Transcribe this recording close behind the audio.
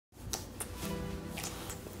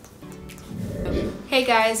Hey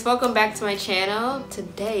guys, welcome back to my channel.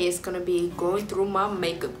 Today is gonna be going through my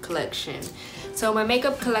makeup collection. So my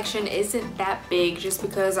makeup collection isn't that big just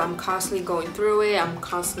because I'm constantly going through it. I'm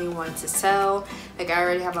constantly wanting to sell. Like I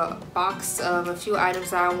already have a box of a few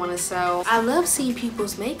items that I want to sell. I love seeing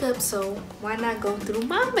people's makeup, so why not go through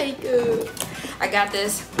my makeup? I got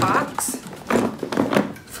this box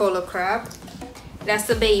full of crap. That's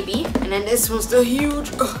the baby, and then this one's the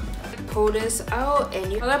huge. Pull this out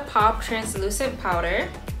and you ColourPop translucent powder,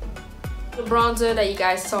 the bronzer that you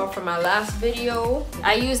guys saw from my last video.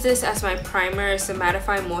 I use this as my primer. It's a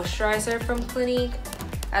mattifying moisturizer from Clinique.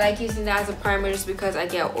 I like using that as a primer just because I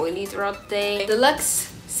get oily throughout the day.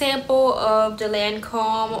 Deluxe sample of the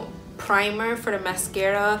Lancome primer for the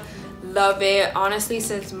mascara. Love it. Honestly,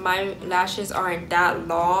 since my lashes aren't that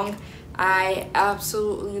long, I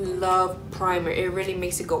absolutely love primer. It really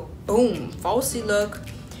makes it go boom, falsy look.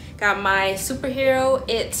 Got my superhero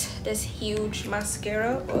this huge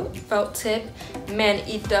mascara, felt tip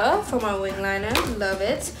Ibotta for my wing liner. Love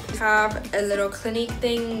it. Have a little Clinique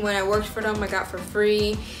thing. When I worked for them, I got for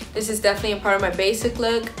free. This is definitely a part of my basic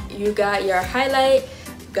look. You got your highlight,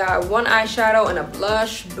 got one eyeshadow and a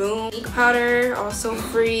blush. Boom. Powder, also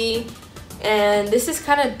free. And this is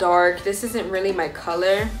kind of dark. This isn't really my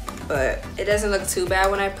color, but it doesn't look too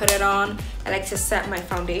bad when I put it on. I like to set my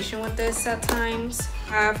foundation with this at times.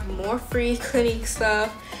 Have more free Clinique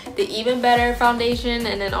stuff, the Even Better foundation,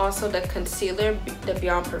 and then also the concealer, the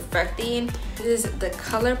Beyond Perfecting. This is the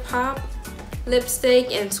ColourPop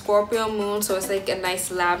lipstick in Scorpio Moon, so it's like a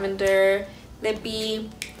nice lavender lippy.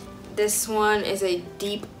 This one is a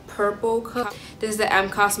deep purple color. This is the M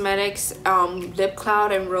Cosmetics Lip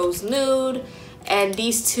Cloud and Rose Nude, and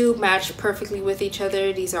these two match perfectly with each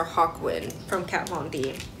other. These are Hawkwind from Kat Von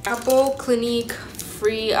D. Couple Clinique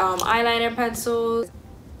free eyeliner pencils.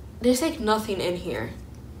 There's like nothing in here.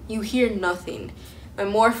 You hear nothing. My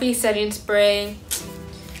Morphe setting spray.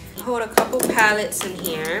 Hold a couple palettes in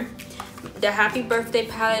here. The Happy Birthday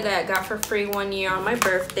palette that I got for free one year on my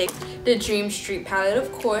birthday. The Dream Street palette,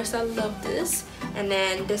 of course, I love this. And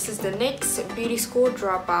then this is the NYX Beauty School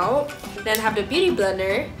Dropout. Then I have the Beauty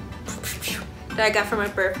Blender that I got for my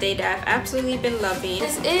birthday that I've absolutely been loving.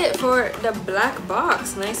 This is it for the black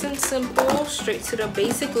box. Nice and simple, straight to the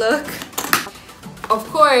basic look. Of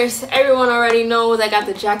course, everyone already knows I got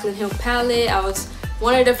the Jaclyn Hill palette. I was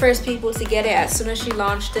one of the first people to get it. As soon as she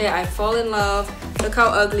launched it, I fall in love. Look how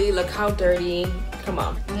ugly, look how dirty. Come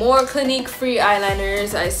on. More Clinique free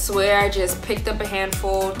eyeliners. I swear I just picked up a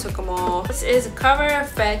handful, took them all. This is Cover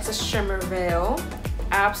FX Shimmer Veil.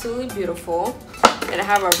 Absolutely beautiful. And I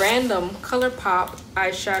have a random ColourPop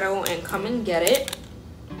eyeshadow and Come and Get It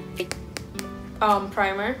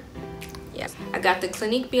primer. Yes, I got the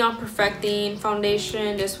Clinique Beyond Perfecting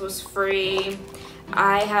foundation. This was free.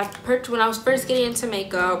 I have purchased when I was first getting into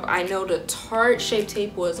makeup. I know the Tarte Shape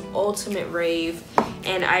Tape was ultimate rave,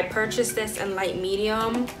 and I purchased this in light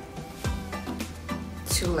medium.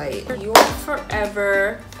 Too late. Your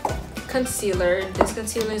Forever concealer. This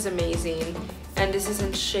concealer is amazing, and this is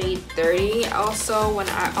in shade 30. Also, when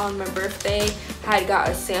on my birthday I got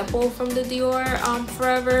a sample from the Dior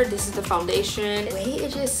Forever. This is the foundation. The way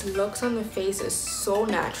it just looks on the face is so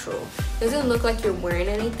natural. It doesn't look like you're wearing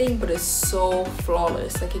anything, but it's so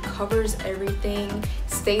flawless. Like it covers everything,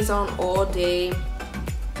 stays on all day.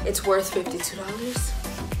 It's worth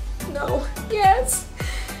 $52. No. Yes.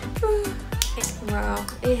 Wow,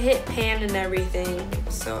 it hit pan and everything.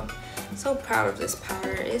 So proud of this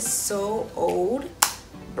powder. It's so old,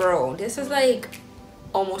 bro. This is like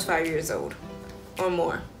almost 5 years old or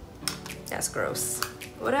more. That's gross.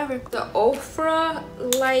 Whatever. The Ofra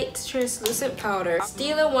Light Translucent Powder,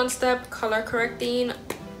 Stila One Step Color Correcting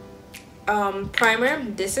primer.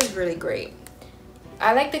 This is really great.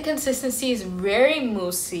 I like the consistency. It's very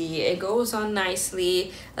moussey. It goes on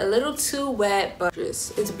nicely. A little too wet, but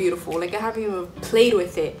it's beautiful. Like I haven't even played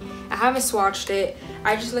with it. I haven't swatched it.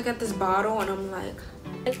 I just look at this bottle and I'm like,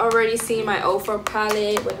 I've already seen my Ofra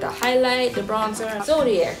palette with the highlight, the bronzer,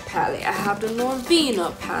 Zodiac palette. I have the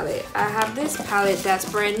Norvina palette. I have this palette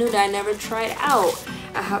that's brand new that I never tried out.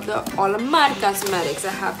 I have the Olamar Cosmetics.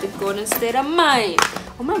 I have the Golden State of Mind.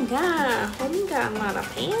 Oh my god, a lot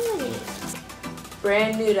of palettes.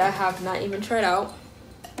 Brand new that I have not even tried out.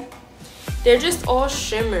 They're just all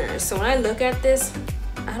shimmers, so when I look at this,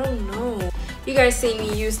 I don't know. You guys seen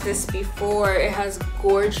me use this before. It has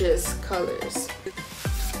gorgeous colors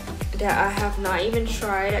that I have not even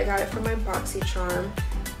tried. I got it from my BoxyCharm,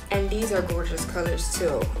 and these are gorgeous colors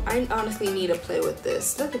too. I honestly need to play with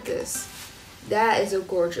this. Look at this. That is a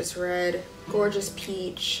gorgeous red, gorgeous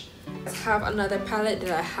peach, I have another palette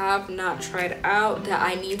that I have not tried out that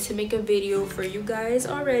I need to make a video for you guys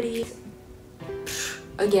already.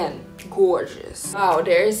 Again, gorgeous. Wow,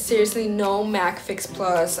 there is seriously no MAC Fix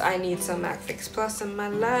Plus. I need some MAC Fix Plus in my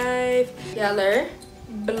life. Yellow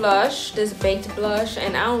blush, this baked blush,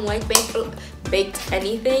 and I don't like baked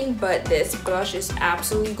anything, but this blush is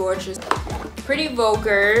absolutely gorgeous. Pretty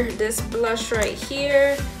Vulgar, this blush right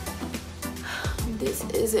here. This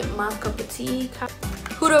isn't my cup of tea.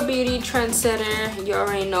 Huda Beauty Trendsetter. You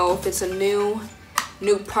already know if it's a new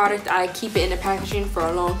product, I keep it in the packaging for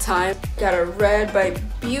a long time. Got a Red by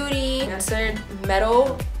Beauty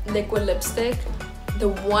Metal Liquid Lipstick. The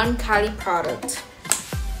one Kylie product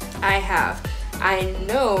I have. I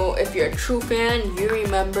know if you're a true fan, you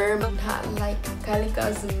remember not like Kylie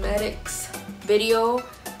Cosmetics video.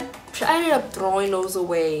 I ended up throwing those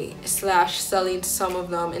away / selling some of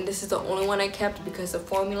them, and this is the only one I kept because the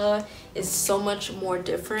formula is so much more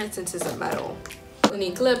different since it's a metal.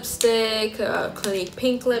 Clinique lipstick, Clinique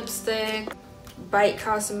pink lipstick, Bite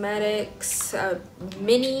Cosmetics,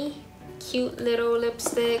 mini cute little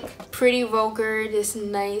lipstick. Pretty Vulgar, this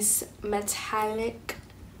nice metallic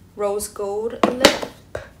rose gold lip,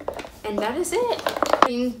 and that is it.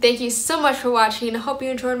 Thank you so much for watching. I hope you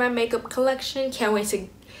enjoyed my makeup collection. Can't wait to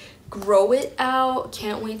grow it out.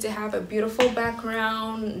 Can't wait to have a beautiful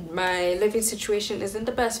background. My living situation isn't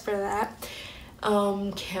the best for that.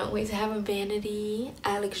 Can't wait to have a vanity,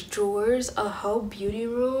 Alex drawers, a whole beauty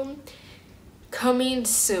room. Coming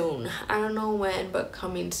soon. I don't know when, but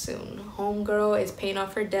coming soon. Homegirl is paying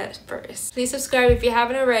off her debt first. Please subscribe if you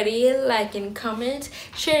haven't already. Like and comment.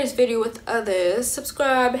 Share this video with others.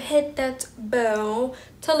 Subscribe. Hit that bell.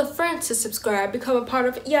 Tell a friend to subscribe. Become a part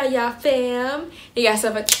of Yaya fam. You guys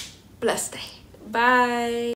have a blessed day. Bye.